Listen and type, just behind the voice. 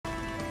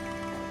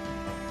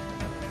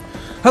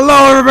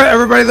Hello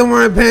everybody, the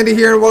Morning Panda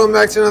here, and welcome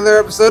back to another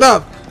episode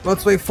of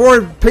Let's Play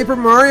 4 Paper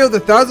Mario The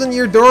Thousand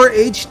Year Door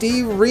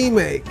HD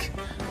Remake.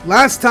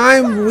 Last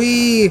time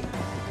we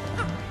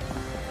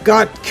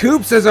got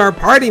Koops as our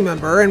party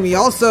member, and we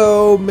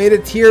also made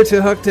it here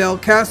to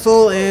Hooktail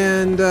Castle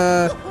and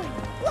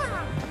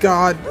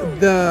got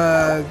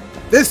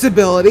this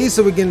ability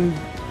so we can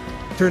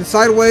turn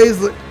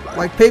sideways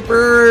like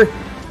paper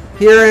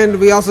here, and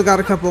we also got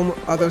a couple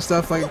other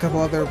stuff, like a couple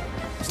other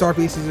star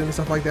pieces and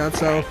stuff like that.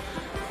 So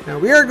now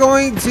we are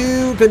going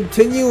to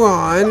continue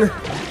on.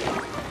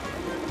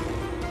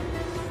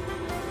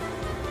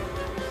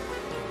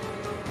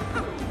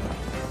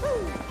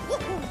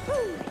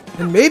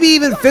 And maybe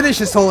even finish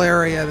this whole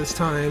area this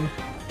time.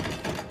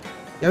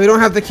 Yeah, we don't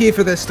have the key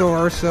for this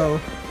door, so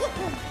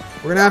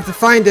we're gonna have to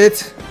find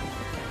it.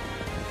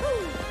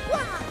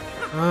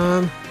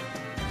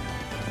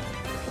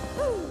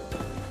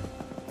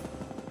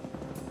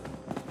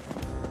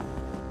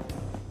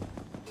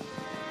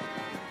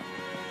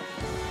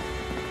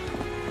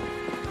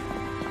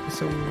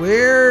 So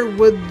where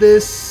would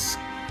this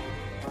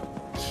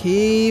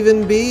key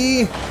even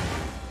be?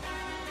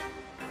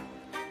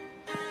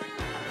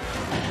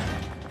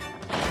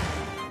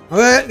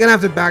 Okay, gonna have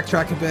to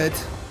backtrack a bit.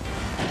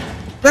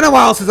 Been a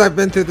while since I've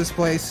been through this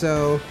place,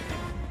 so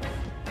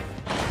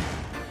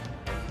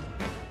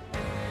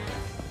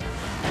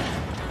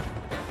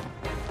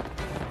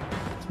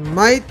it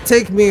might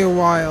take me a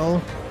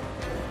while.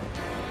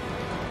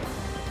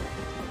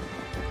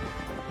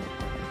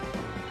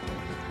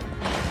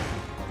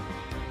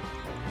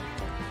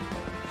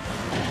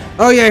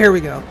 Oh yeah, here we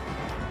go.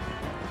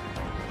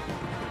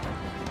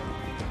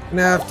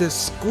 Gonna have to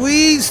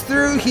squeeze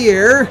through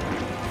here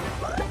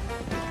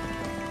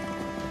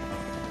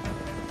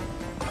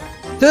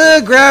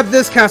to grab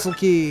this castle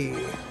key.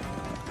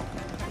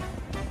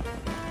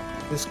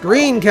 This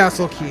green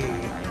castle key.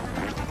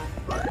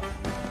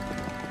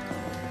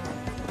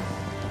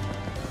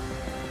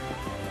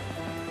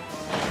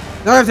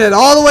 Now I have to head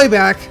all the way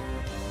back.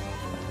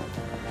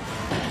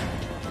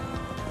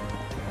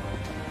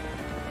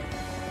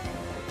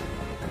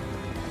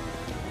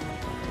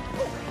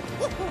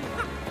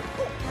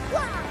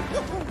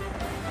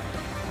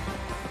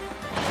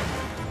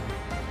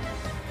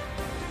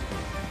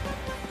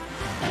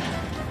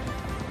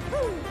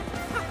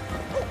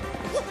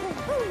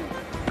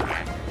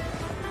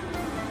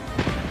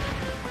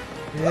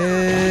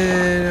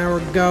 And now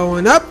we're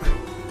going up.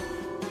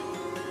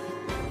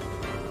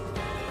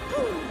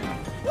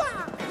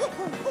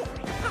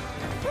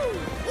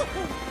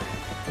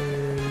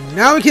 And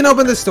now we can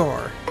open this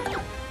door.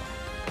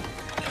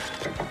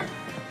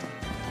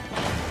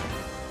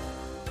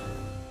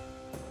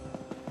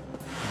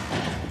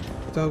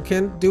 So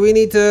do we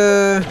need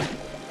to...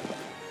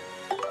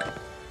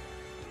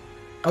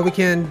 Oh, we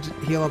can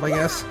heal up, I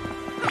guess.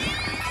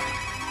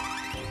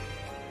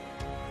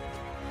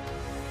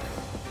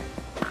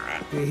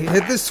 We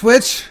hit the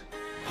switch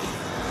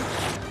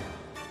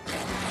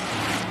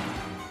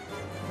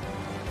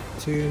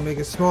to make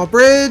a small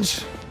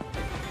bridge.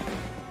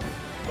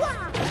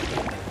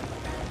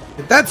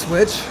 Hit that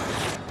switch.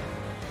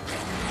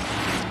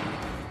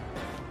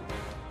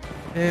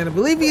 And I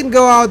believe we can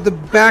go out the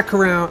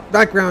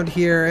background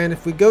here, and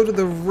if we go to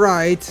the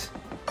right,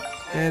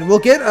 and we'll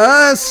get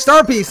a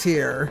star piece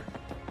here.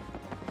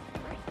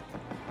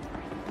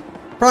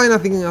 Probably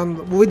nothing on...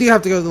 Well, we do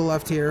have to go to the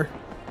left here.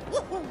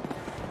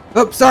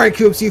 Oh, sorry,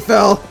 Koops, you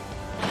fell.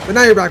 But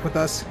now you're back with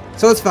us,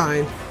 so it's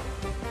fine.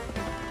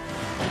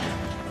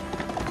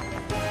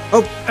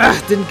 Oh,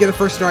 didn't get a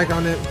first strike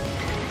on it.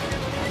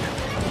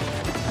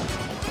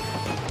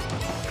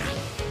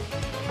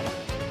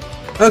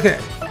 Okay.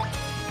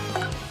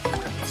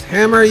 Let's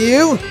hammer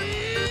you.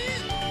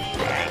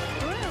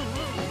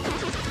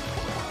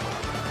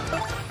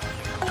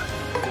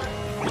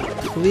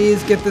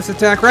 Please get this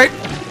attack right.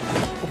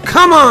 Oh,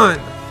 come on!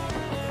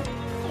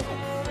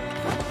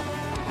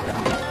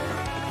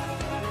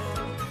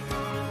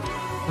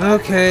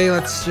 Okay,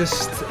 let's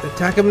just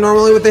attack him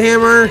normally with the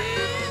hammer.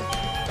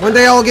 One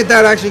day I'll get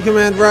that action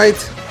command right.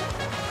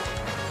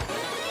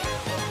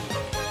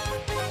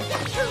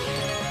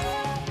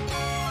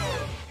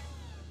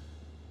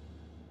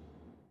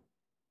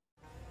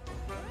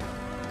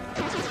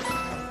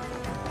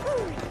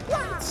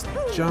 Let's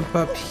jump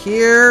up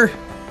here.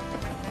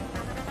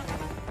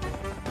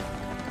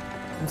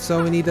 And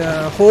so we need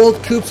to hold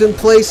Koops in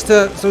place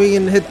so we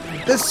can hit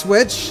this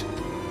switch.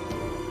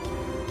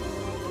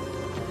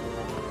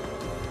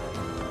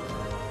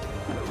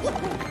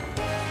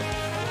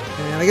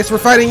 I guess we're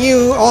fighting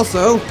you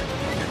also.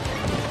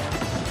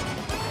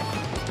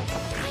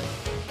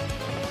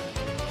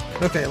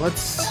 Okay,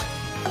 let's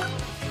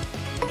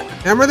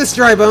hammer this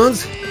dry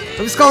bones.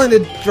 I'm just calling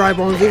it dry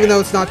bones, even though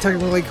it's not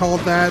technically called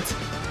that.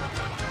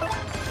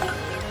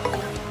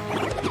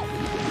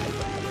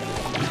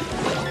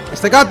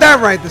 Guess I got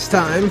that right this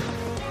time.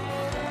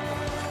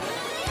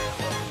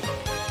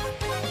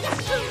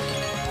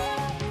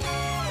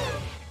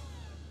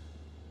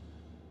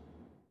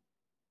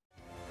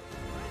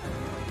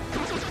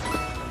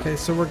 Okay,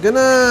 so we're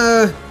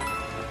gonna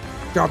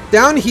drop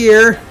down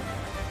here,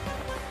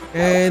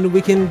 and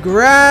we can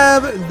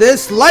grab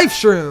this life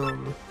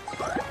shroom.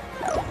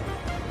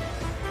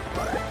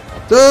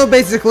 So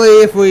basically,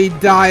 if we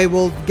die,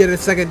 we'll get a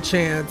second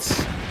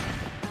chance.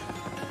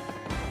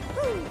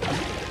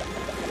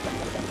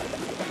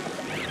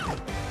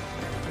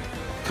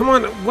 Come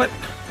on, what?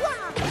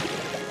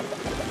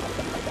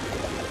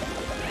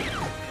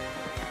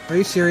 Are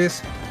you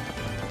serious?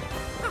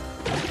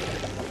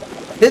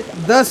 Hit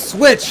the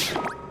switch!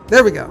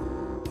 There we go.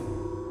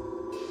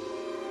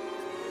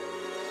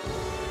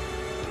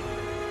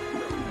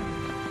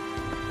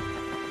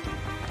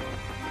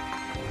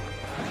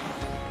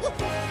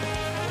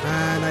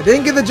 And I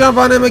didn't get the jump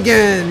on him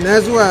again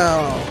as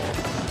well.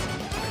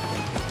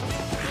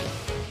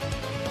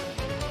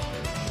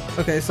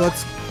 Okay, so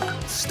let's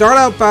start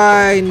out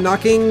by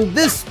knocking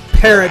this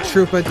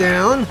paratrooper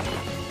down.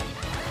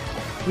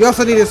 We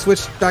also need to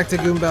switch back to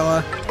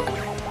Goombella.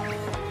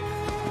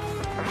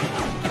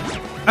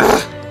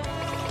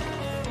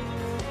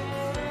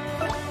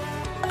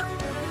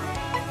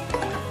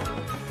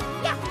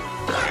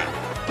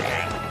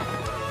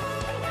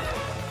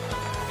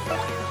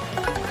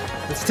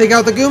 Let's take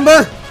out the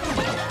Goomba.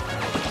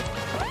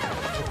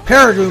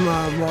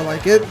 Paragoomba, more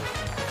like it.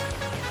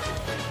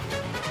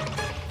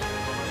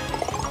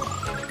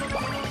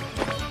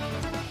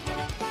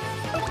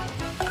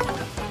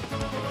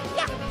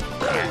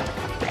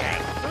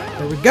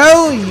 There we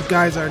go, you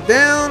guys are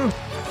down.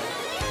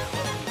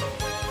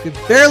 Get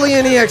barely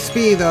any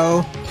XP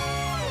though.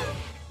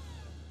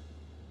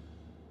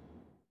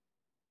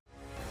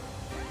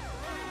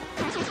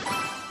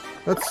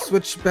 Let's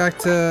switch back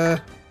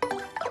to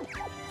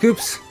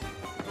Goops.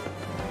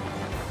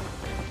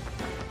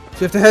 So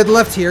you have to head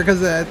left here because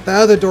the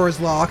other door is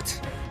locked.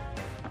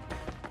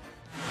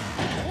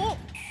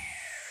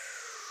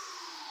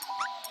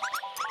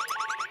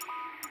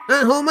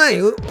 Oh my,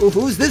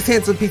 who's this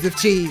handsome piece of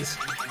cheese?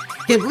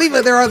 Can't believe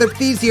it, there are other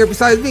thieves here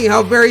besides me,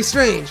 how very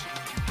strange.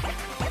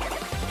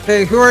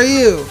 Hey, who are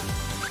you?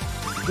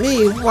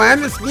 Me? Why,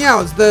 I'm Miss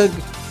Meows, the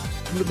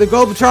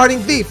globe-trotting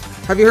thief.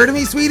 Have you heard of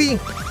me, sweetie?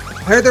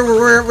 I heard there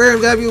were wearing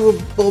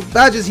valuable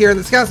badges here in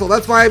this castle,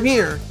 that's why I'm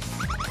here.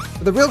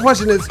 But the real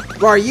question is,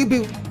 why are you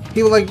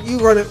people like you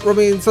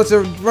roaming in such a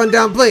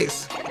run-down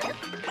place?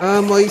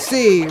 Well, you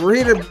see, we're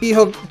here to beat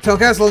Hotel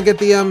Castle and get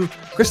the,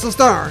 Crystal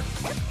Star.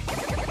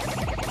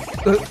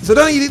 So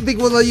don't you think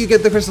we'll let you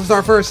get the Crystal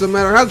Star first, no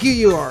matter how cute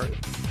you are?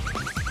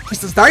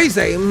 Crystal Star, you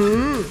say?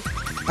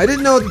 I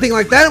didn't know a thing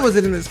like that was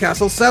in this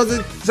castle. Sounds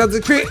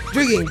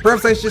intriguing.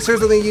 Perhaps I should hear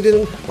something you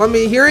didn't want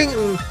me hearing?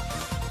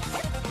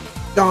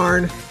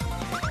 Darn.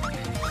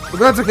 But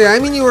that's okay. I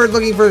mean, you were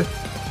looking for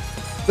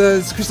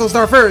the Crystal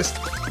Star first,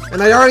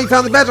 and I already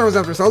found the badge I was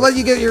after, so I'll let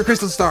you get your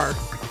Crystal Star.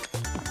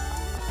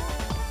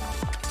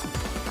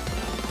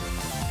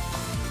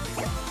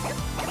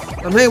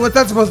 Hey, what's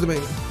that supposed to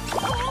mean?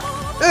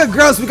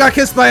 Gross, we got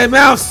kissed by a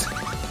mouse!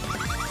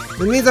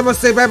 It means I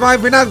must say bye-bye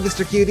for now,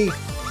 Mr. Cutie.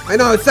 I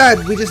know, it's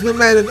sad. We just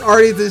met and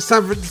already it's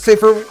time to say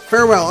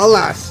farewell,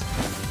 alas.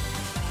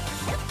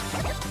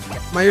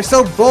 My, you're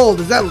so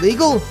bold. Is that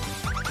legal?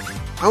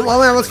 Oh,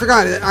 I almost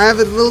forgot it. I have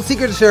a little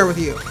secret to share with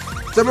you.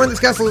 Somewhere in this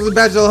castle is a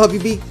badge that'll help you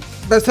beat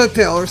Best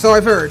Hooktail, or so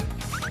I've heard.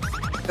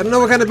 I don't know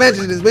what kind of badge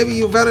it is. Maybe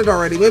you found it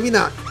already. Maybe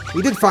not.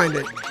 We did find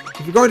it.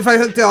 If you're going to fight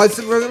Hooktail, I'd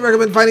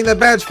recommend finding that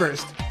badge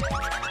first.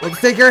 Let's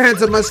take care,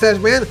 handsome mustache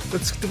man.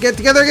 Let's get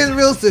together again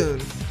real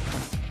soon.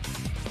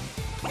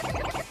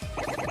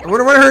 I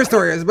wonder what her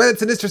story is, but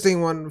it's an interesting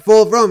one,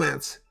 full of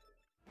romance.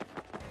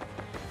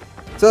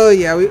 So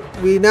yeah,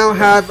 we now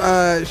have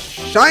a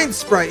Shine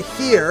Sprite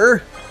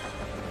here.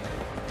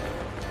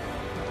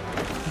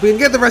 We can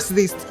get the rest of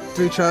these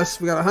 3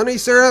 chests. We got a honey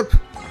syrup.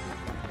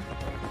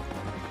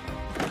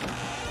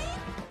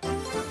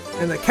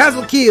 And the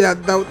castle key,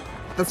 that's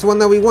the one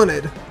that we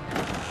wanted.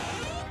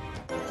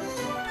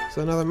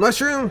 So another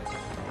mushroom.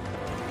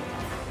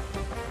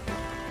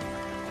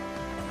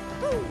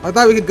 I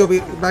thought we could go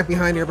back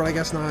behind here, but I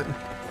guess not.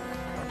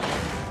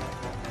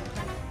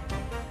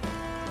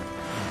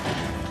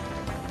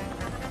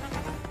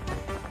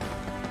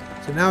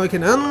 So now we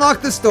can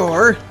unlock this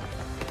door.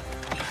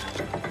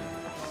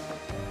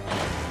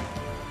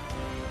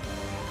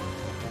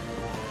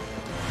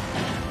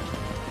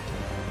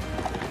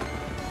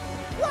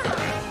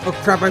 Oh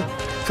crap, I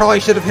probably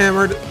should have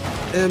hammered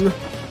him.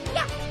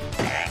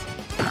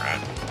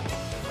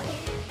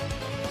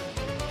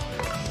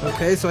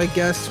 Okay, so I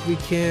guess we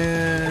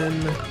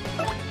can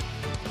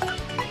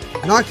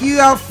knock you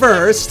out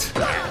first.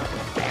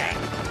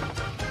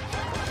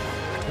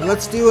 And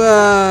let's do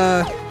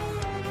a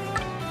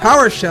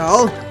power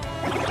shell.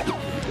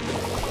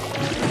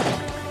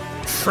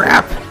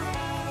 Crap!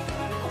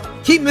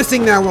 Keep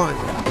missing that one.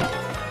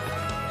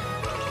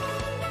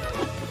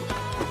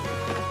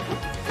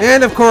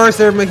 And of course,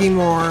 they're making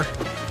more.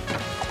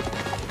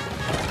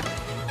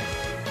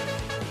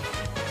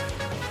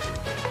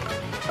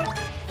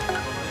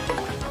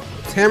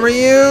 Let's hammer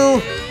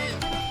you.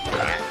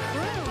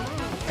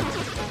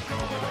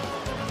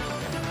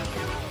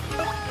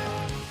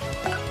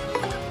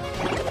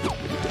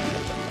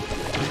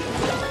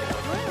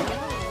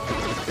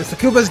 So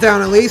Koopa's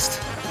down at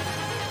least.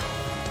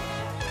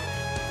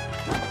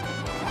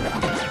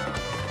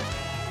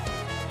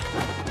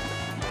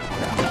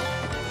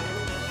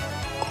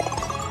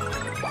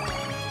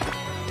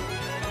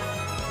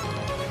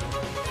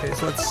 Okay,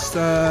 so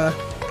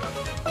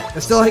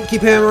let's still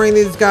keep hammering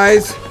these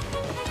guys.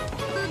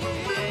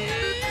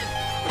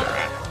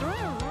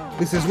 At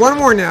least there's one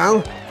more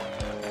now.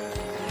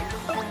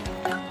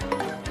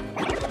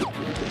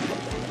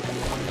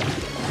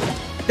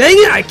 Dang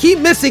it, I keep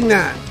missing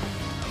that.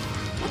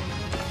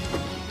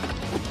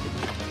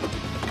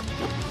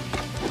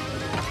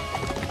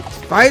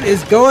 This fight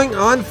is going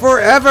on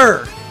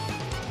forever.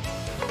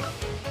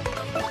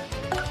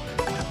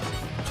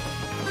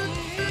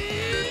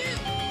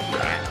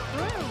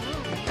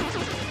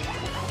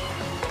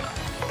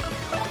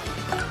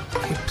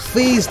 Okay,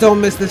 please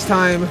don't miss this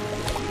time.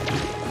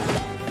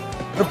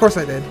 Of course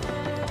I did.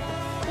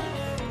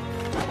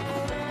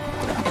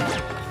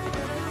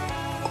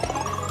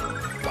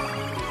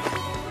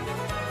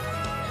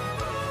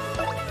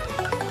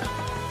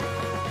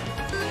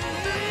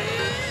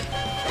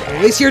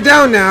 At least you're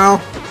down now.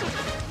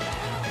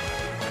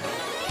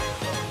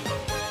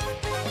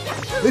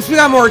 At least we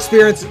got more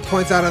experience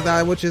points out of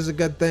that, which is a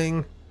good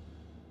thing.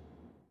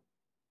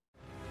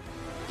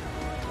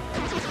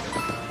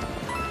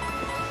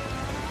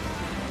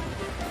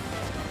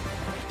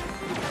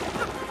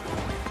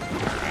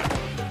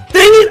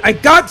 Dang it! I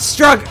got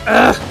struck!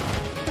 Ugh.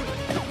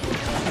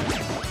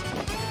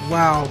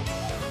 Wow.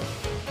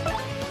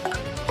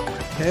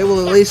 Okay,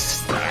 we'll at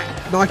least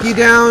knock you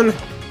down.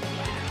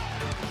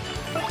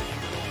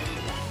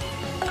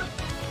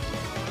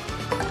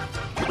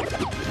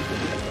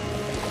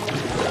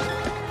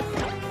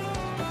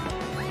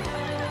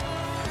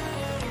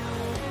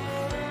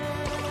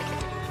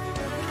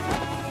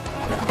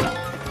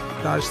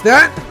 Dodge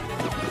that.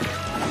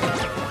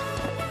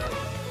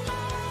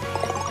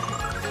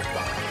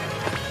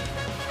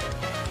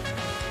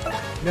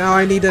 Now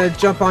I need to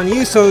jump on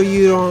you so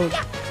you don't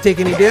take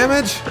any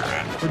damage.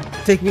 Or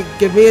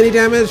give me any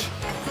damage.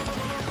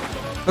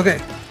 Okay.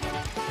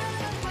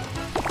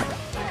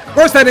 Of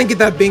course I didn't get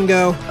that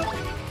bingo.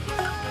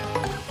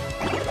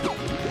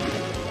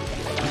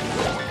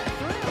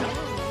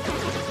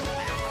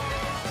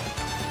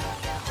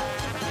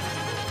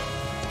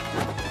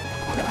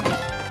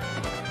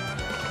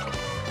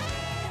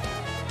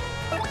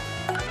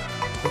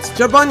 Let's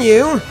jump on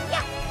you.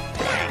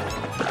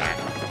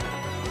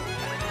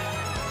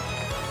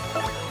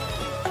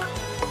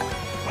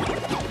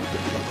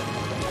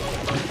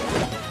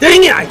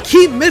 Dang it, I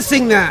keep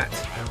missing that.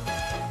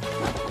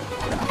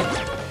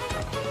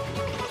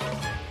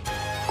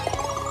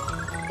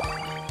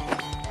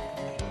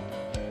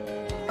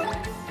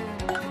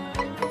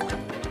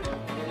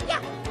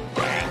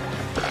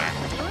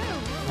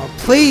 Oh,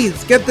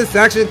 please get this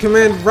action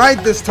command right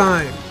this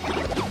time.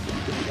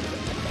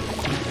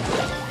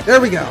 There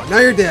we go. Now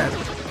you're dead.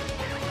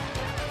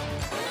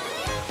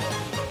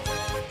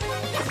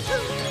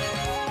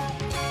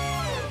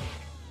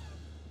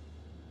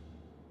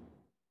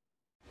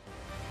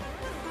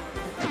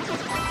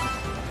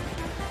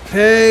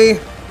 Okay.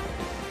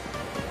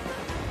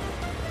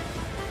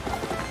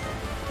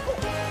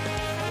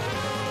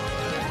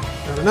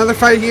 Got another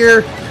fight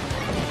here.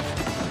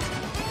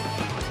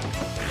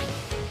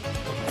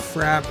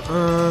 Crap.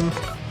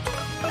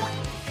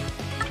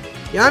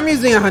 Yeah, I'm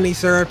using a honey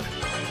syrup.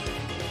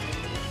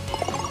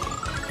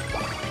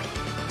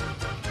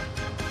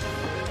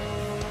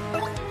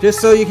 Just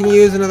so you can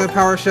use another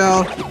power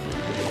shell.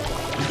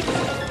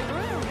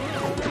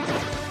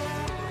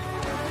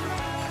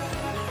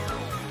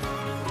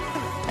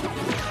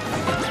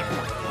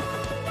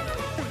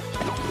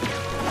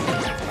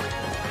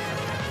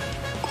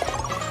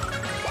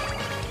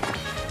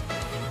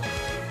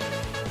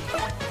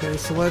 Okay,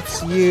 so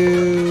let's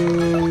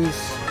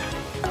use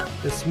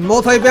this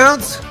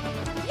multi-bounce.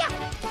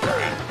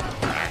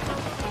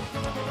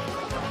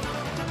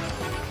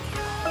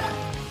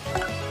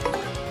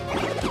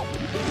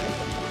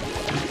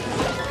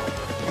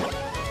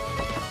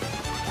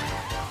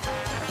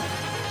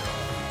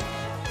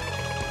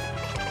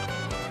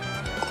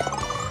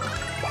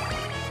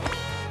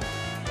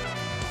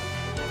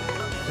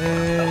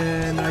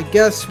 And I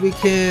guess we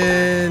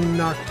can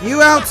knock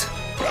you out.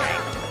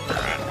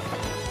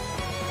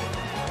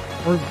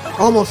 Or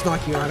almost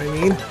knock you out, I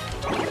mean.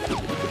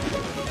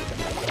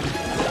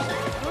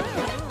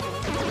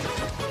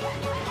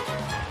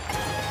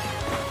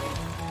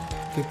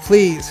 Okay,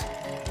 please.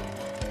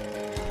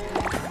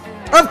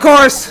 Of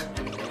course!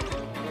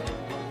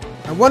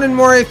 I wanted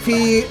more AP,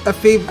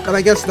 but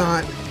I guess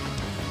not.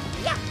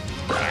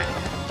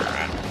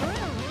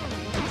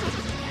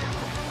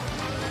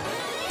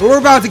 But we're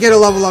about to get a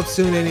level up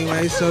soon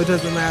anyway, so it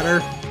doesn't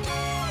matter.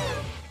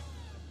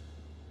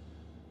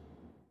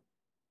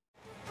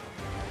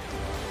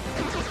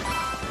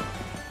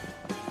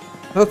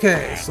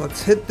 Okay, so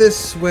let's hit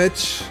this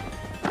switch.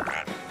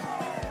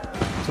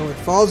 So it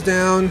falls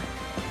down.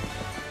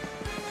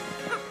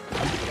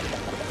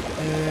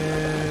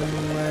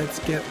 And let's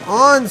get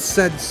on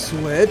said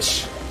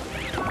switch.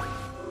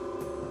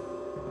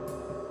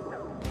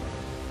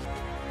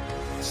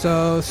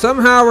 So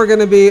somehow we're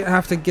gonna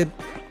have to get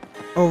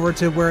over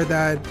to where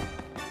that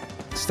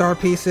star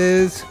piece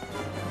is.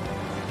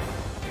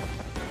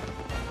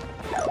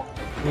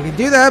 We can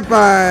do that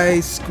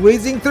by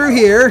squeezing through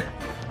here.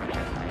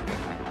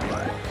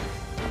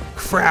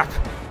 Crap.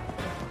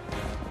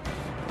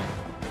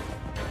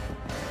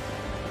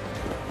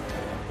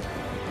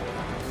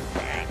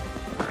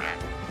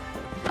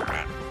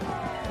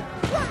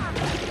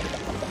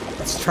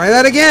 Let's try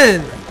that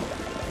again.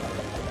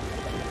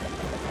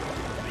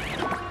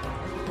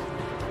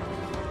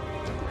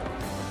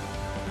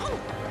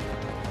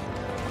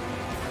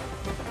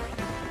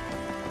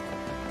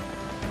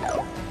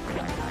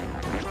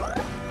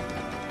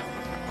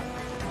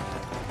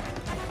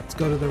 Let's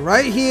go to the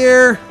right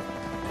here.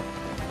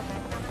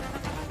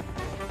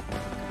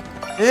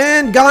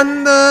 And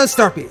gotten the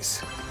star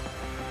piece.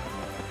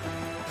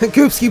 The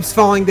Goops keeps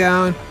falling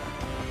down.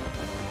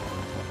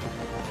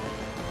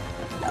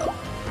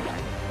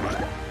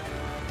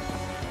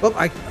 Oh,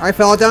 I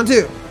fell down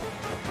too.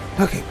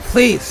 Okay,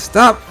 please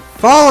stop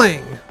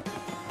falling.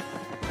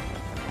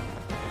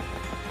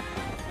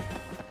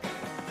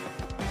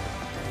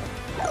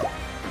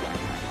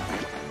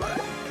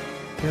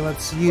 Okay,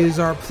 let's use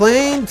our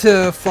plane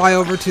to fly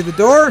over to the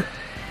door.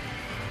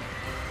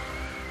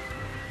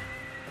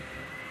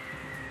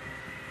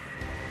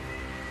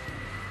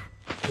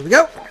 Here we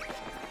go.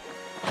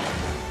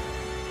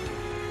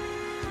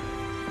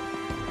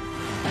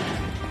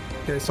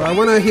 Okay, so I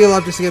want to heal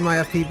up just to get my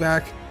FP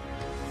back.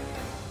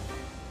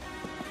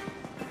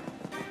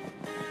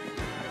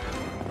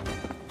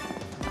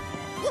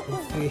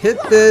 If we hit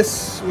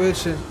this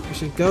switch, we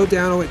should go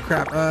down. Oh wait,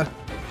 crap. I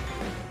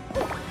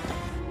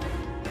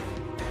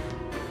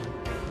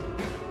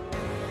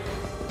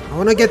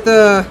want to get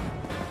the...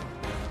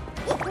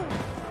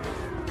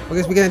 I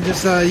guess we can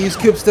just use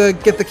Koops to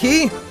get the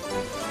key.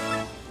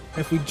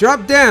 If we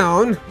drop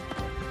down,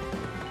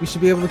 we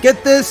should be able to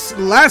get this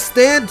Last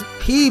Stand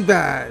P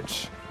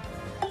badge.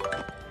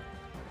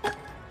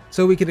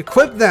 So we can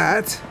equip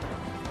that.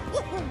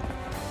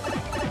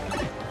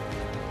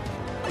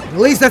 At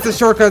least that's a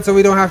shortcut so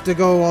we don't have to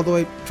go all the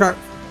way...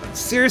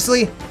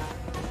 Seriously?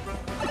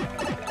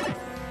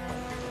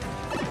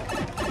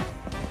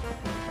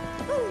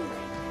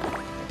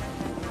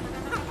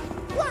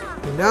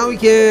 And now we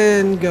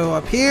can go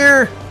up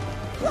here.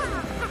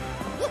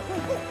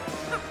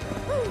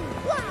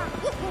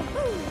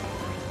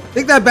 I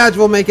think that badge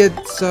will make it,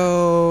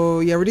 so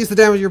yeah, reduce the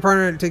damage of your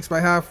partner it takes by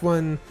half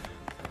when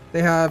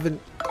they have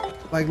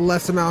like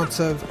less amounts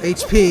of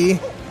HP.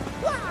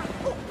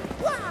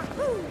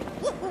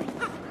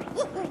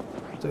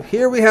 So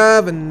here we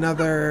have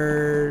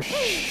another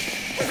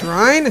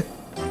shrine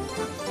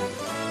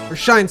or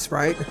shine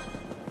sprite.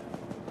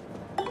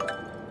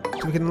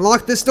 So we can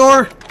unlock this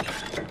door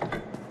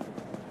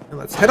and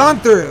let's head on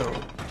through.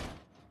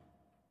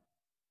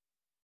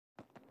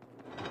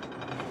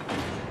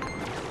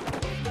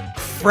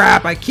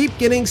 Crap, I keep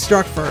getting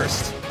struck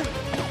first.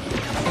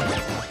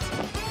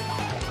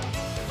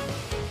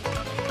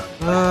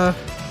 So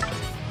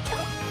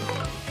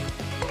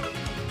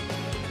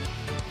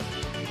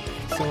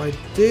I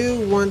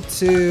do want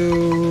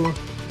to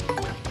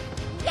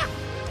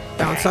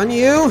bounce on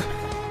you.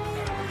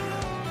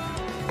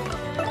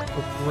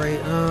 Oh, great,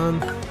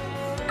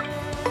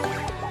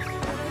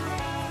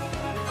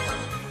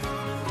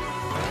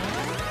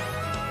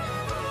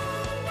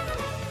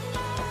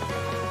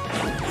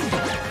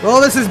 well,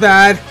 this is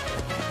bad.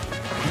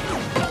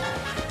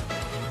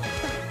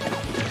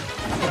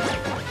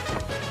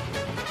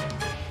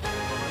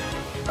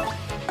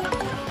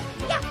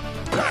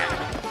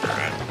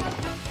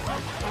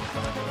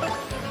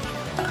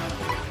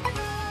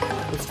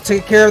 Let's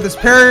take care of this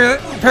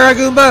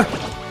Paragoomba.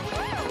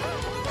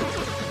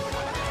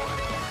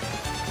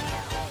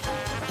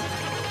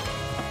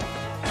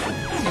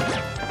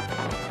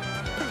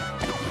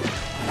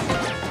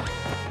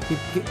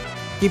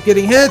 Keep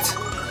getting hit.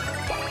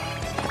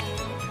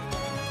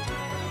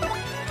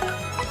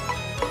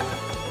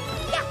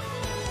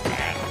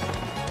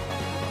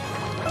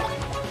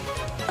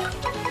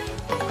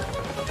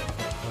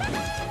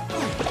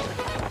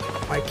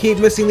 I keep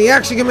missing the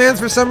action commands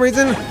for some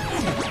reason.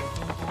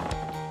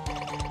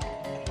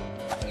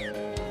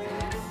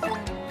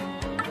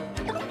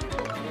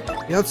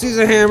 Yeah, let's use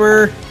a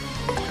hammer.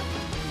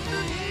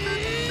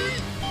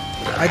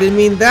 I didn't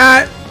mean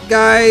that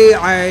guy.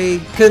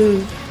 I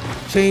couldn't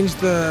change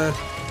the...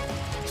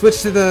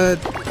 Switch to the...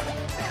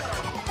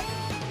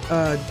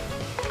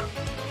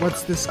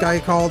 what's this guy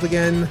called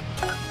again?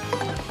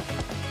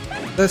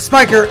 The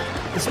Spiker.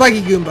 The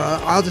Spiky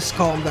Goomba. I'll just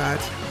call him that.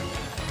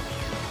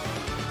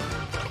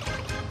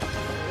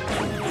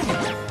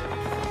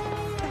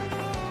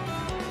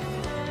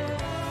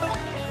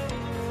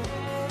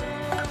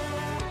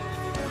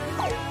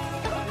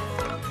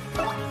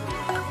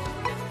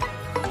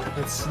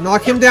 Let's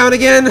knock him down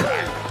again.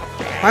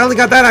 Finally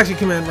got that action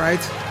command right.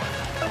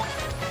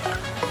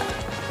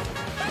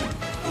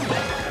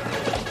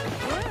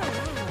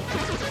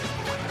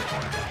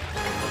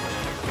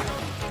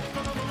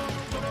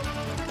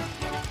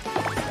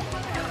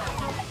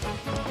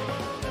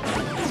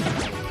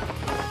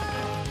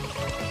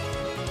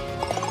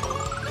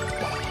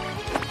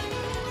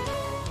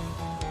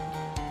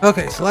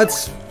 Okay, so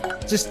let's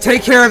just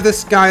take care of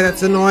this guy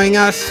that's annoying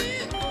us.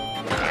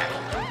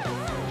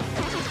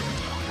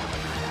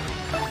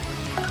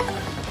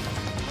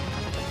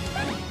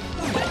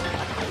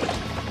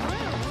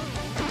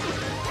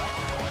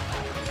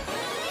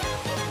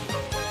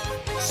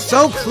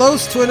 So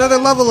close to another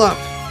level up.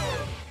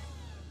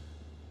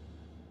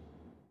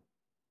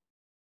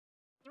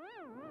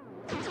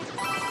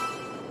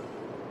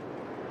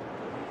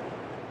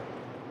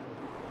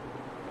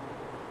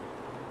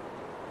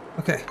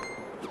 Okay.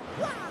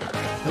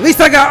 At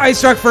least I got Ice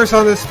Struck first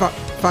on this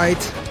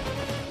fight.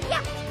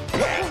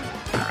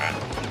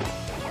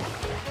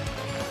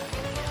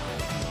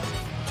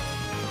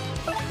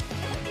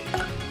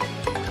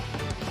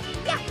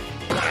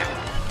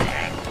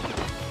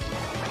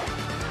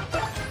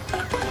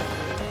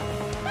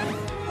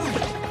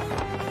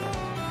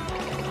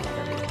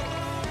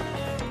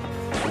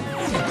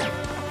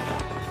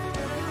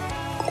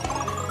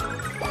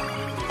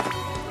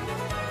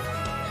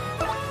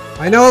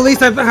 I know at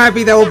least I'm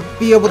happy that we'll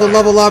be able to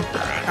level up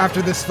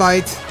after this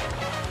fight.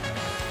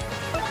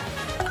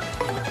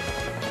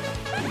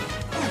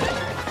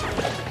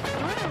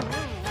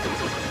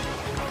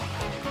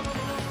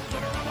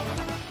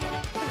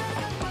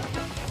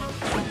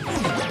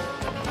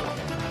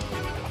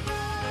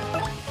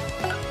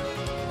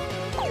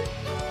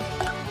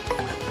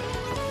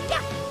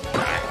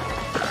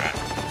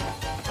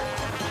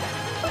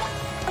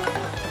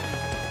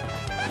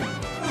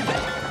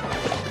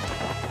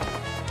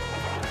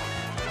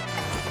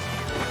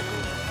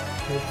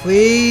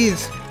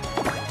 Please!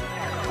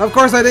 Of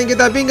course I didn't get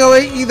that bingo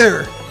 8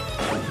 either!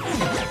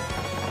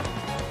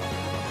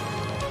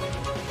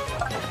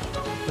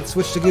 Let's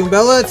switch to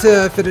Goombella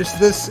to finish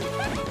this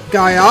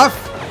guy off.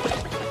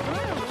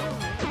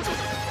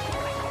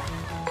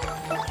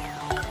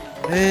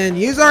 And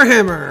use our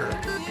hammer!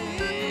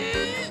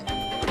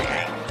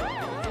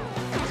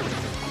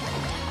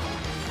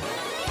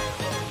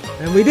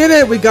 And we did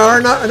it! We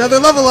got our another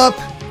level up!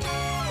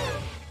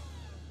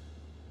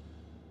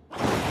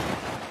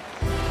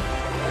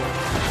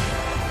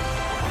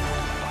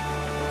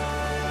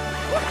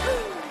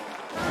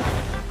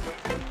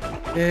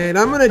 And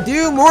I'm gonna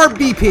do more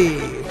BP.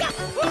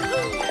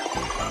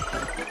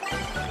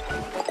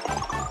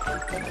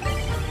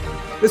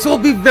 This will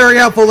be very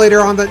helpful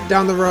later on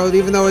down the road,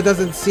 even though it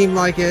doesn't seem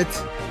like it.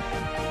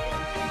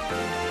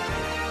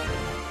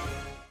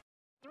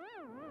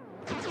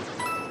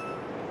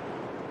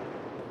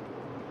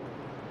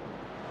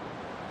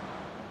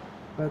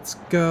 Let's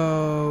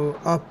go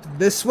up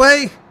this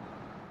way.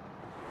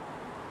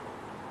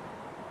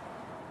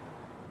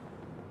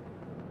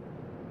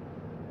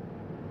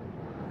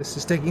 This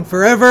is taking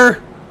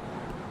forever.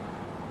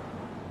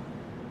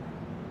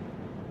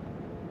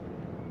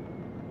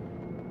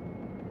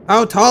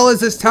 How tall is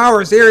this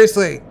tower?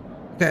 Seriously.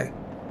 Okay.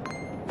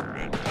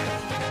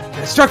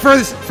 I struck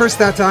first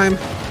that time.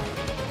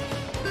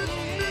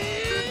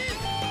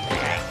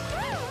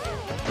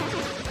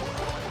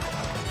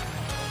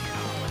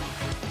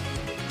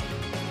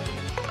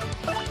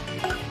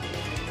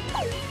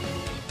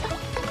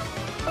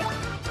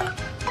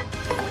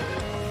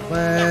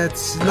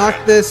 Let's knock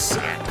this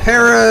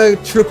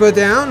Paratroopa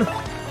down.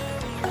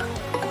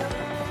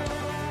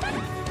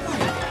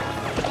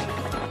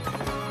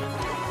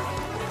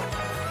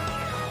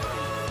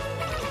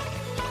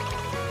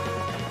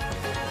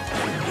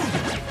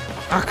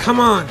 Ah, come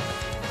on.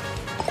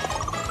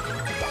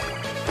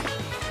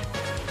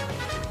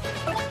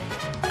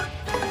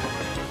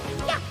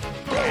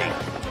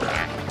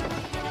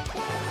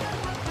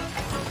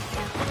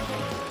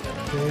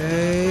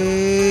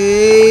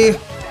 Okay.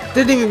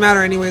 Didn't even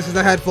matter anyways because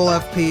I had full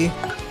FP.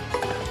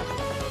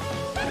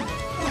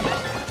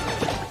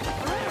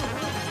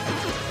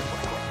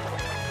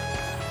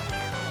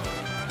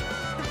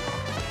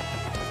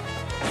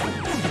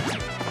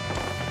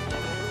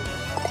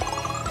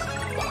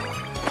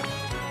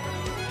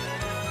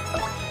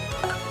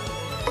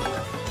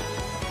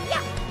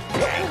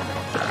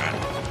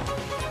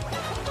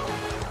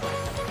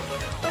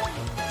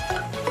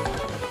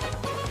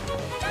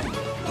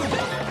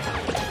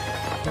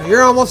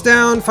 You're almost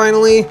down,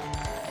 finally.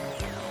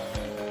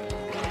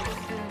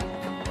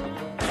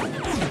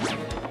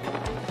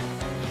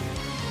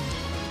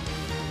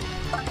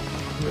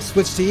 I'm gonna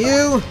switch to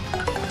you.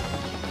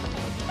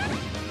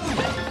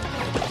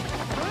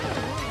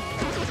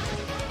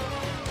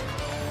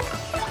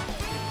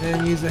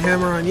 And use the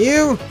hammer on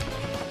you.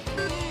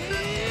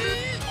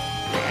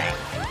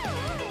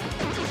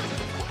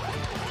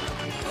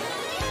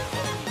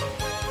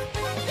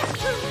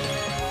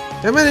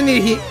 I'm gonna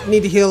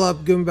need to heal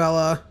up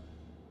Goombella.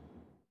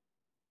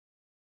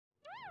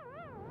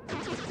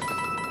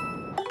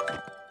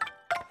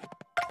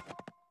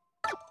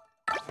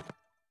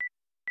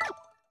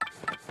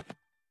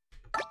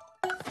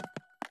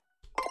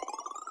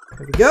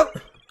 There we go.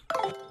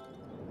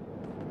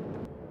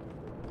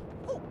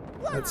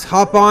 Let's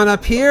hop on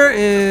up here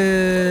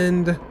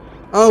and...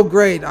 Oh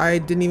great, I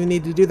didn't even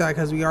need to do that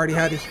because we already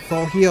had a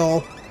full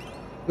heal.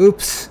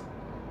 Oops.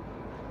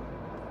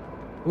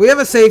 We have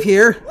a save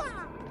here.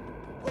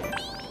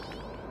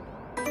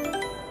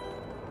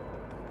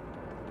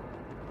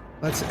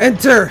 Let's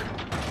enter!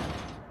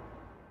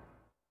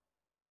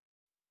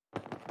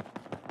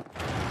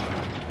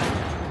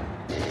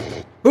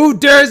 Who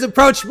dares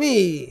approach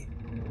me?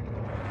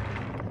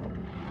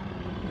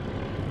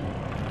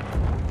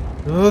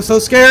 Oh, so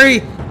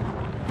scary!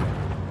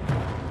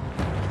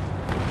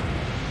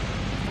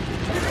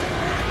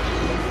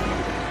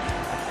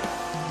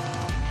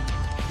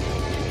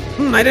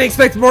 I didn't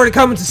expect more to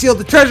come to steal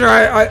the treasure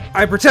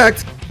I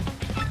protect.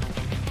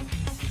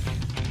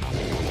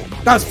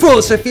 That was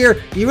foolish, I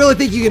fear. You really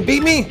think you can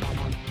beat me?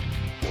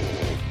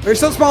 You're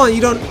so small and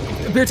you don't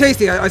appear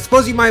tasty. I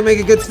suppose you might make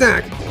a good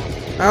snack.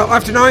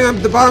 After gnawing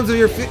on the bottoms of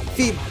your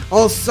feet,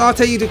 I'll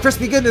saute you to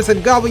crispy goodness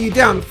and gobble you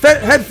down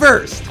head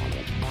first.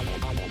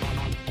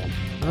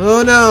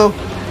 Oh no.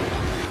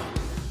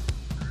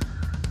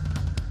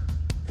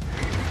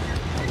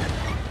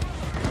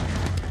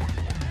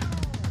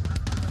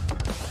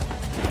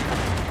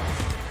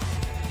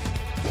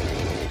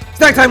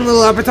 Snack time,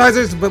 little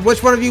appetizers, but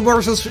which one of you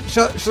morsels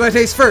should I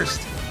taste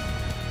first?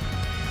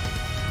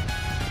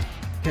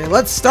 Okay,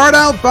 let's start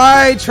out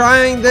by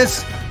trying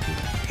this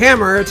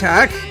hammer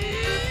attack.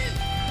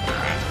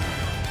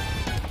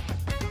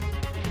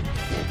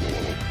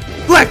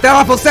 Black, that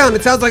awful sound,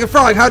 it sounds like a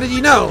frog, how did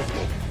you know?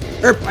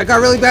 I got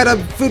really bad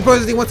food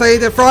poisoning once I ate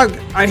that frog,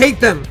 I hate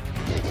them.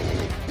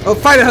 Oh,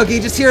 fight it, Hooky,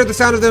 just hear the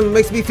sound of them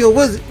makes me feel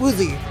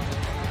woozy.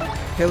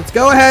 Okay, let's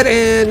go ahead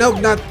and,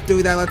 nope, not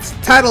doing that, let's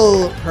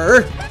tattle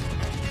her.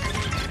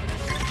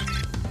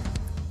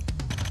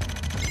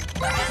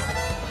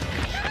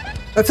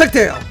 A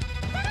Tucktail.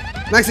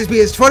 Max HP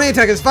is 20,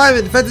 attack is 5,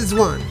 and defense is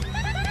 1.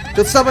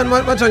 She'll summon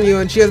much on you,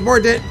 and she has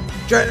more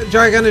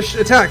dragonish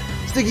attack.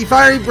 Sticky,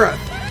 fiery breath.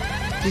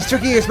 She's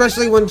tricky,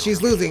 especially when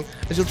she's losing,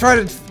 and she'll try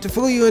to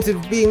fool you into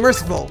being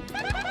merciful.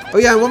 Oh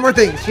yeah, and one more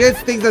thing. She hates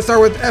things that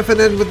start with F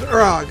and end with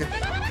Rog.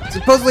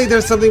 Supposedly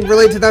there's something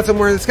related to that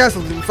somewhere in this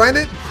castle. Did you find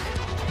it?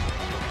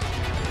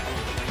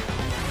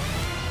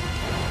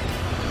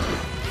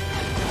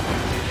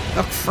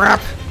 Oh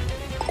crap.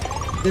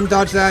 Didn't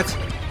dodge that.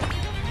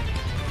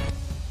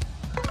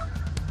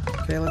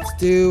 Okay, let's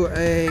do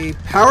a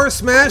power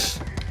smash.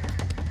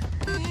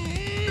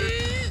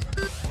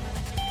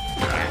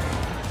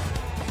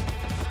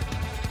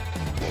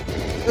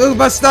 Ooh,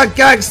 must not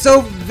gag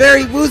so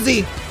very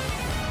woozy.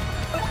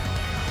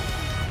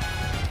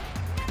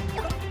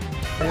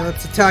 Okay,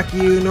 let's attack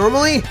you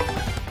normally.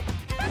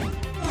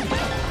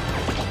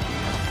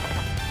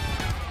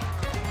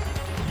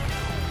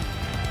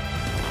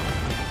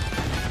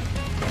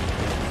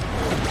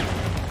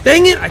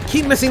 Dang it! I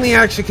keep missing the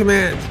action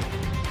command.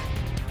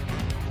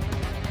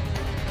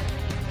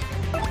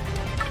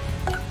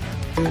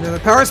 Do another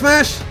power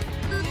smash.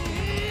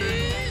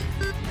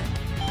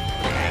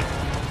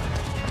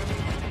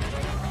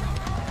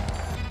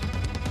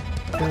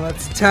 Okay,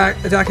 let's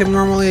attack him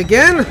normally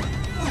again.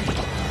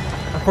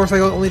 Of course, I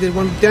only did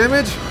 1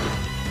 damage.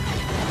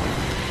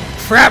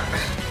 Crap!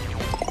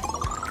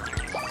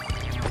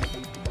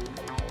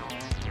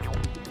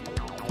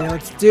 Okay,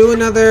 let's do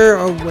another.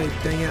 Oh wait,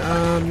 dang it.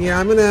 Yeah,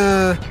 I'm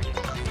gonna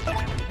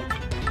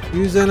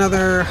use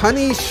another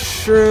honey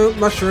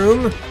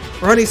mushroom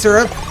or honey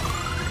syrup.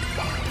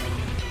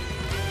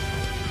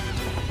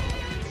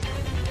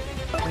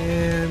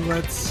 And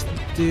let's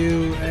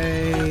do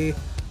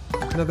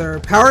another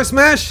power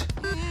smash.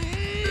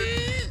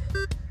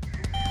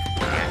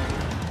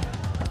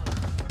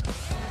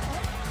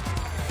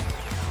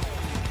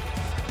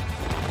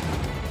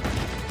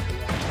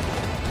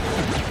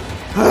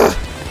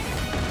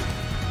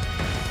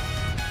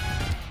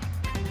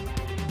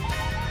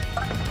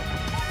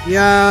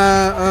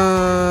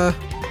 Yeah,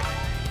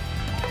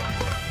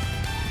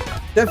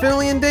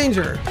 definitely in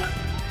danger.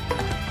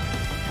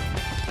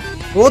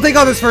 We'll take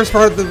on this first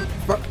part of the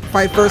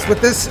fight first with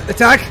this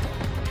attack.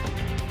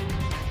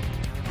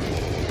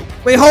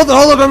 Wait, hold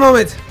up a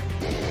moment.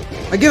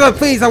 I give up,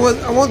 please. I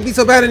won't be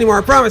so bad anymore,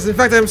 I promise. In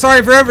fact, I'm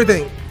sorry for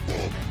everything.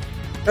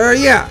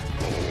 Yeah.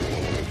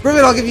 Prove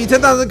it, I'll give you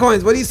 10,000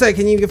 coins. What do you say?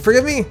 Can you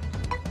forgive me?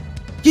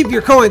 Keep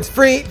your coins,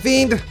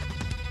 fiend.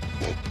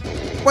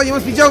 What, you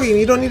must be joking.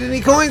 You don't need any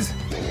coins?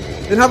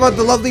 Then how about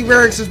the lovely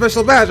rare extra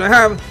special badge I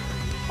have?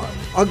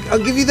 I'll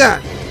give you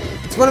that.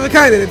 It's one of a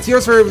kind and it's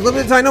yours for a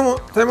limited time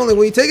only.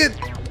 Will you take it?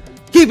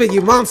 Keep it,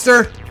 you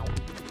monster.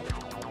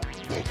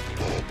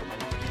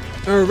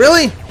 Oh,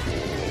 really?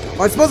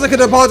 Well, I suppose I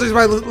could apologize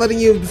by letting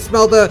you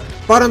smell the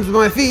bottoms of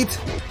my feet.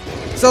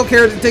 So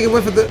care to take a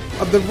whiff of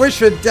the rich,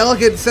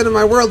 delicate scent of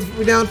my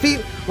world-renowned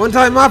feet.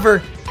 One-time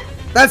offer.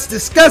 That's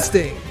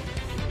disgusting.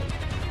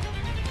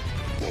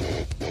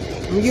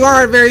 You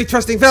are a very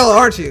trusting fellow,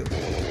 aren't you?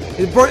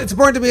 It's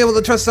important to be able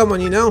to trust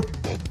someone, you know?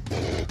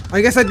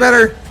 I guess I'd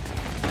better...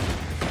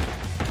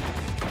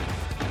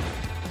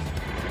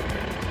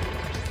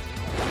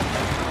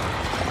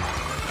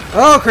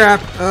 Oh, crap.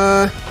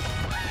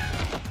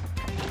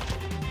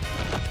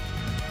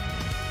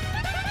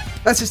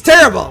 That's just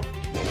terrible.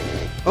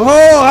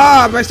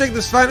 Oh, my strength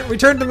is finally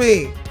returned to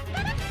me.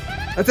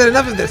 That's it,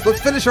 enough of this.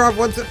 Let's finish her off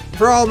once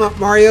for all,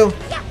 Mario.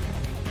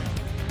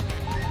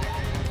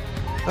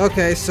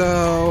 Okay,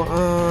 so,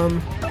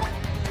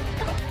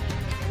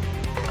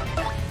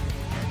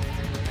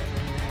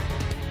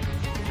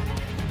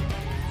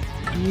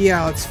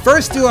 Yeah, let's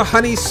first do a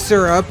honey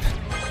syrup.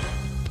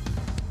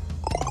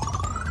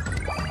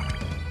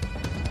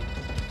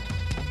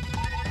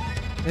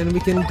 And we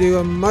can do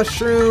a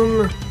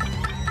mushroom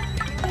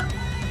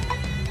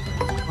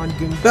on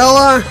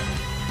Goombella.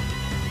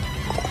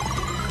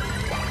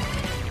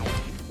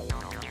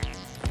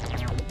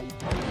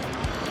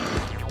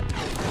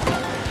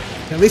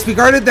 At least we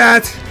guarded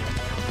that.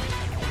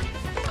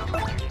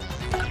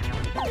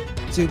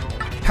 To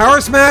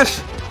power smash.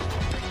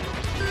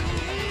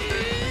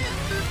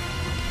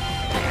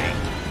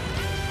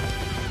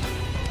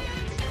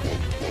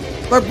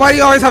 Look, why do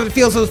you always have to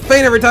feel so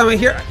faint every time I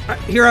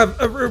hear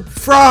a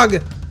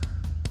frog?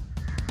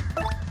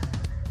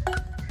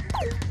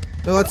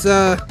 So let's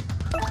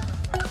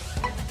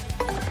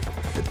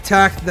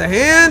attack the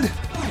hand.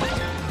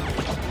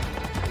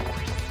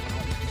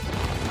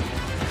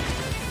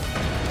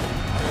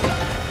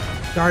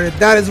 Guarded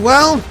that as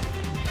well.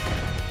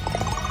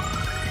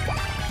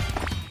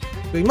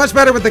 Doing much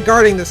better with the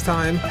guarding this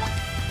time.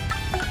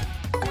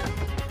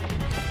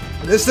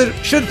 This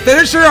should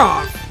finish her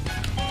off.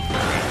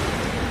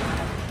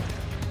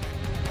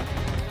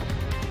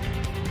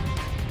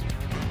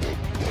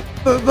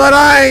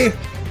 But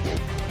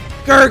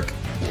Kirk,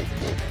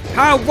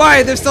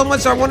 why? There's so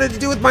much I wanted to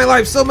do with my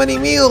life, so many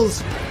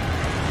meals.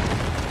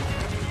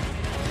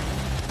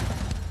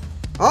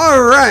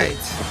 All right.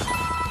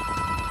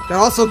 Got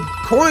also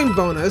coin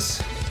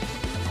bonus.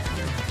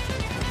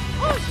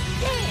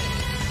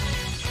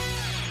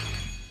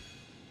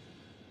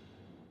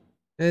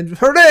 And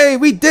hooray,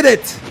 we did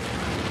it!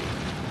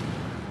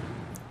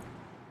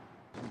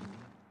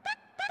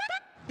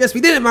 Yes,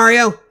 we did it,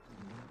 Mario!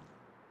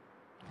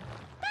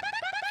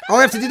 All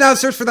we have to do now is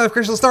search for that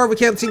crystal star we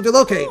can't seem to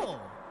locate.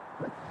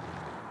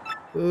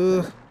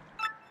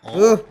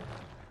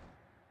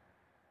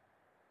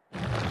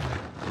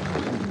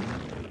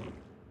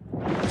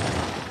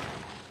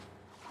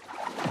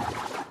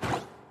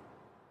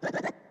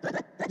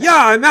 Yeah,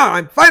 I'm out!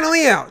 I'm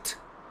finally out!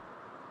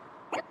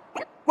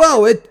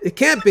 Whoa, it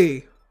can't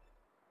be.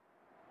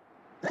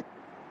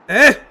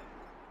 Eh?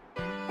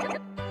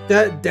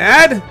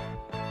 Dad?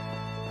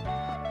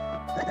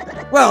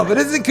 Well, but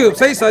isn't Koops?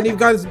 Hey son, you've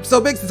gotten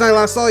so big since I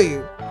last saw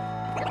you.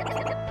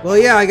 Well,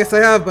 yeah, I guess I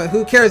have, but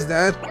who cares,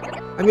 Dad?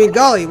 I mean,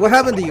 golly, what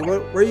happened to you?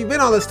 Where you been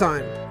all this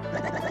time?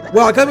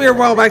 Well, I come here a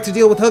while back to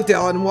deal with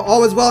Hooktail, and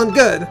all was well and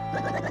good.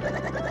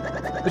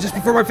 But just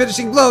before my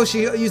finishing blow,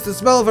 she used the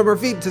smell from her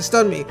feet to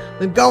stun me,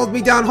 then gobbled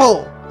me down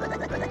whole.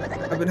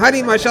 I've been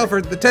hiding in my shell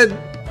for the 10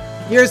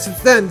 years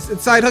since then,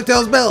 inside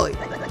Hooktail's belly.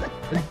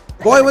 And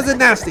boy, was it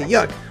nasty.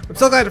 Yuck. I'm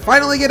so glad to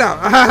finally get out.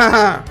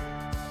 Ha.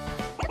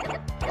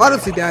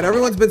 Honestly, Dad,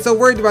 everyone's been so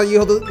worried about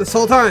you this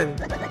whole time.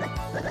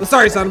 Well,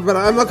 sorry, son, but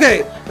I'm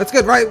okay. That's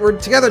good, right? We're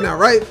together now,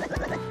 right?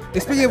 Hey,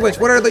 speaking of which,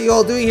 what are you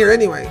all doing here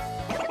anyway?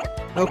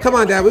 Oh, come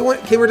on, Dad. We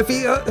came here to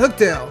defeat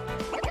Hooktail.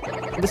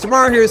 Mr.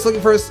 Mario here is looking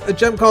for a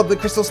gem called the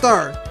Crystal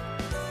Star.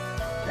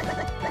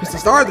 Crystal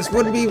Star? This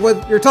wouldn't be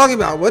what you're talking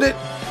about, would it?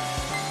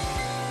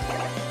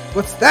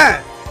 What's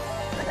that?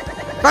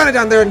 Found it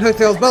down there in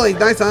Hooktail's belly.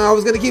 Nice, huh? I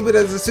was going to keep it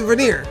as a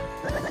souvenir.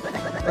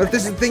 But if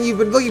this is the thing you've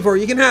been looking for,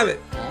 you can have it.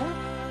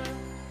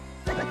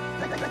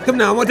 Come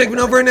now, I'm going to take it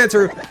over and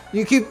answer.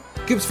 You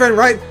Coop's friend,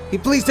 right?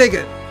 Please take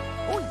it.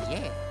 Oh,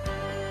 yeah.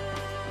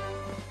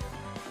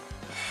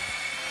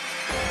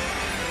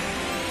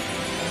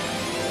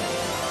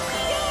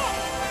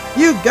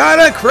 You got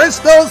a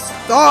Crystal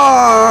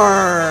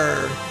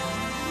Star!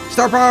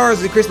 Star power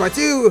is increased by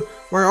 2.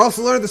 Mario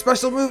also learned the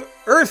special move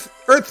Earth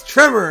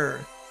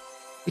Tremor.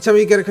 Each time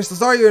you get a Crystal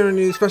Star, you earn a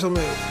new special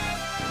move.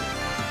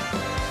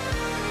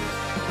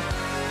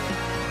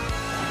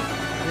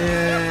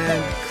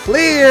 And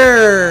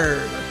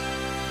cleared!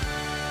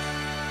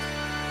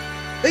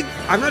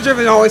 I'm not sure if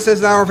it always says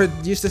that or if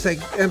it used to say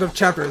end of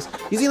chapters.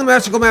 Using the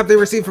magical map they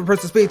received from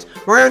Princess Peach,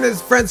 Mario and his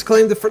friends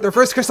claimed their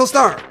first Crystal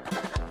Star.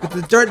 With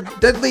the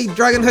deadly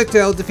Dragon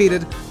Hooktail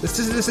defeated, the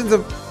citizens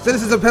of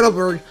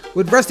Petalburg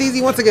would rest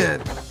easy once again.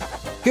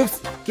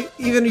 Koops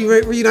even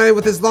reunited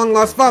with his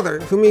long-lost father,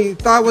 whom he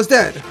thought was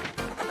dead.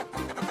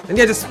 And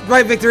yet,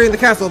 despite victory in the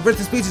castle,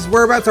 Princess Peach's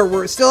whereabouts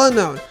were still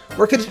unknown.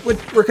 Where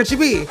could she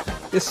be?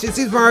 It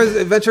seems Mario's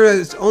adventure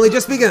has only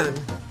just begun.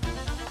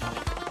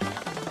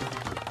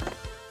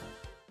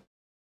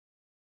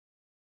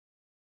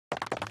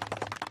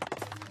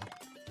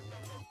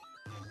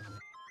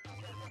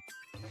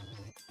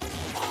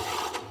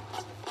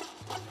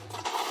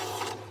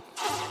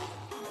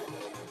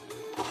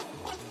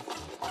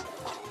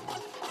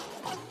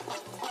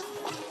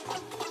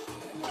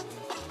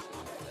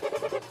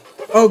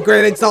 Oh,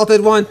 great, Exalted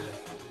One.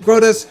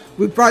 Grotus,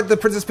 we brought the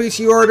Princess Peach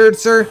you ordered,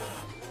 sir.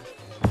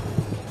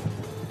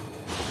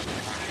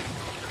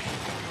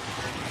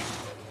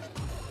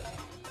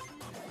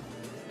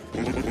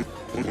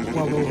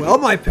 Well,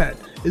 my pet.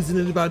 Isn't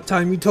it about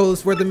time you told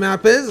us where the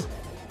map is?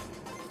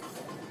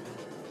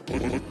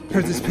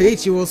 Princess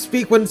Peach, you will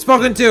speak when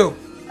spoken to.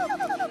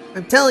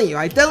 I'm telling you,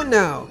 I don't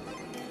know.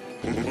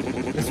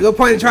 There's no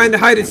point in trying to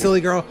hide it,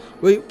 silly girl.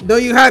 We know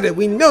you had it.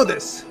 We know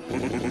this.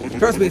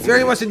 Trust me, it's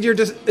very much in your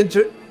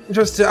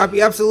interest to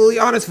be absolutely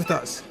honest with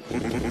us.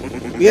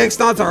 We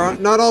X-Nauts are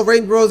not all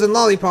rainbows and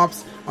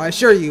lollipops. I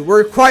assure you,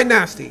 we're quite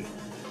nasty.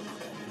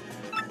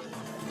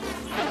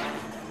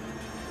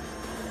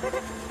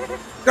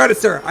 Got it,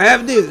 sir. I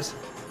have news.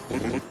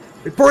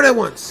 Report at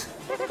once.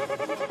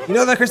 You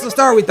know that crystal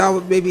star we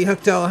thought maybe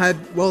Hooktail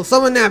had? Well,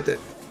 someone nabbed it.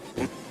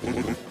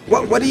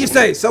 What do you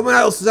say? Someone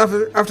else is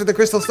after the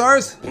crystal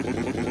stars?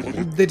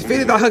 They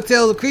defeated the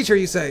Hooktail creature,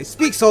 you say?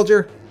 Speak,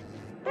 soldier.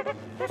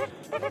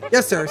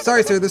 Yes, sir.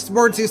 Sorry, sir. There's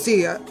more to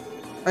see.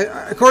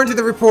 According to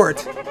the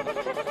report,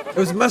 it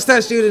was a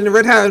mustache dude in a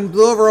red hat and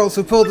blue overalls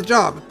who pulled the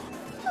job.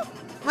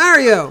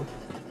 Mario!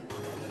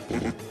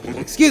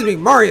 Excuse me,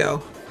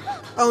 Mario.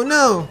 Oh,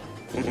 no.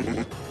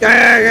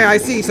 Yeah, I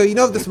see. So you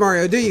know this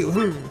Mario, do you?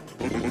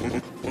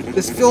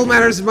 This fuel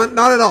matters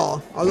not at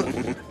all.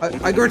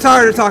 I grow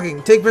tired of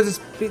talking. Take Princess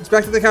Peach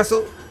back to the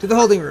castle, to the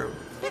holding room.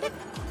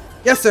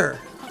 Yes, sir.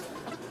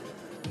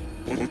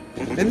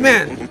 And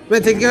man,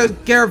 take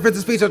good care of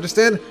Princess Peach,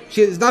 understand?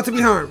 She is not to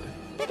be harmed.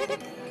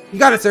 You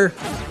got it, sir.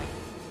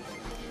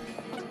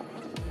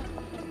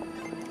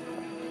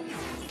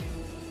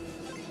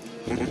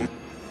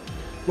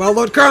 Well,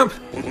 Lord Crump,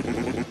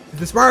 if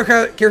this Mario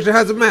character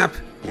has a map,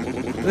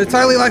 it's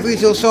highly likely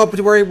she'll show up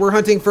to where we're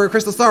hunting for a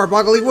crystal star,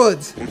 Boggly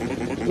Woods.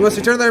 We must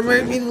return there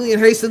immediately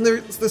and hasten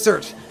the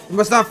search. We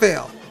must not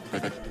fail.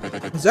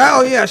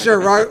 Oh yeah, sure,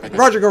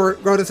 Roger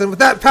Godison. With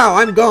that, pow,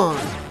 I'm gone.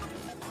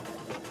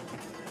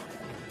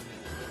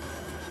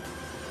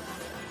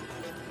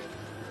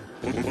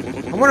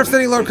 I wonder if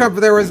sending Lord Crump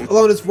there was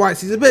alone is wise.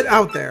 He's a bit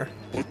out there.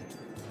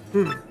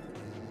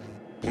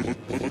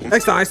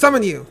 Next time, I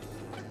summon you.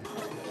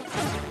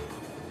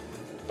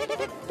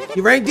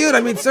 You rang dude?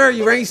 I mean, sir,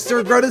 you rang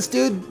Sir Grodus,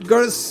 dude?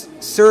 Grodus,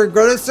 Sir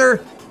Grodus, sir?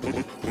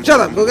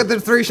 Shut up, go get the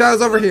 3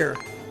 shadows over here.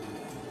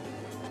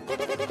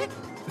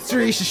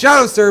 3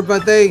 shadows, sir,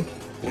 but they...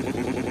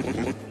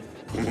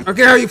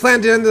 Okay, how you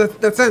plan to end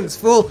that sentence,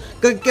 fool?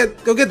 Go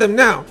get them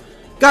now.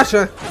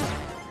 Gotcha.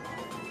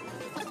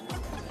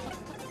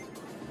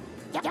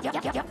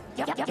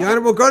 The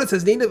Honorable Grodus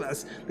has need of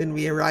us. Then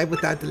we arrive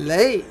without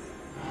delay.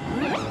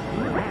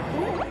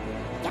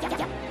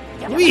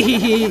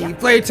 Wee-hee-hee!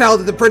 Play tell,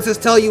 did the princess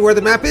tell you where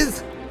the map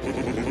is?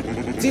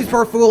 It seems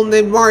poor fool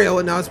named Mario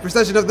and now it's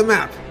possession of the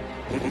map.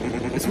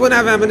 This wouldn't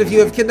have happened if you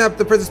have kidnapped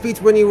the Princess Peach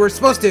when you were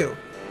supposed to.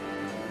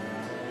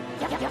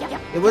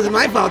 It wasn't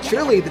my fault,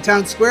 surely. The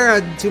town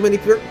square had too many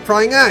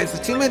prying eyes.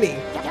 Too many.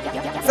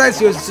 Besides,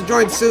 she was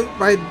joined suit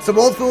by some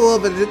old fool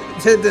of an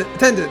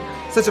attendant.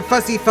 Such a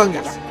fussy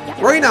fungus.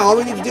 Worry now, all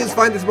we need to do is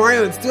find this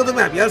Mario and steal the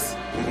map, yes?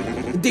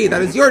 Indeed,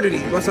 that is your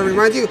duty. Must I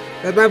remind you,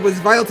 that map was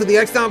vital to the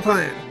X-Down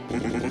plan.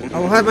 I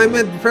will have my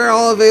men prepare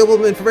all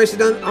available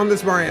information on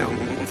this Mario.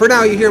 For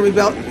now, you hear me,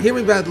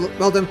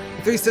 Beldam.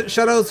 The 3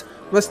 shadows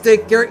must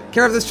take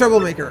care of this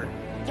troublemaker.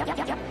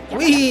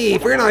 Wee!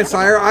 Fear not,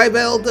 sire. I,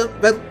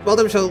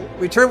 Beldam, shall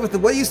return with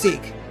what you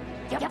seek.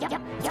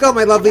 Let's go,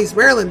 my lovelies.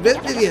 Marilyn,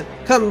 Vivian,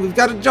 come, we've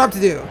got a job to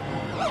do.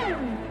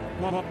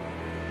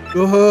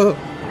 Whoa.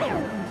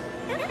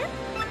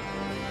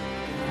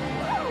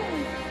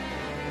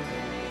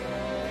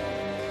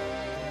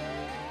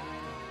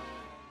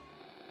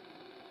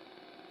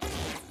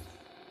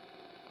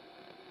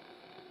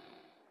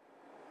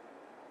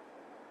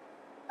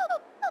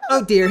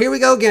 Oh dear, here we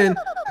go again.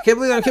 I can't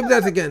believe I'm keeping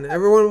that again.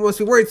 Everyone must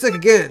be worried sick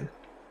again.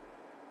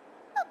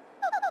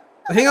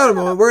 But hang on a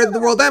moment, where in the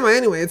world am I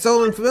anyway? It's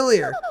so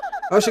unfamiliar.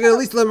 I wish I could at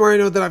least let Mario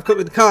know that I've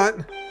been caught.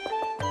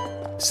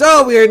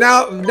 So, we are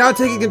now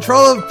taking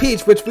control of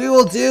Peach, which we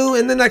will do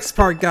in the next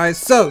part, guys.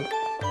 So,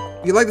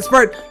 if you like this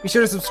part, be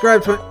sure to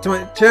subscribe to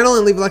my channel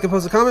and leave a like and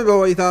post a comment about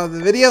what you thought of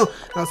the video.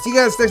 I'll see you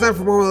guys next time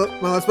for more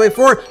my Let's Play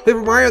for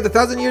Paper Mario: The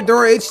 1000-Year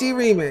Door HD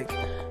Remake.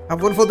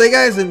 Have a wonderful day,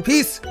 guys, and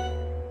peace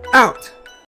out!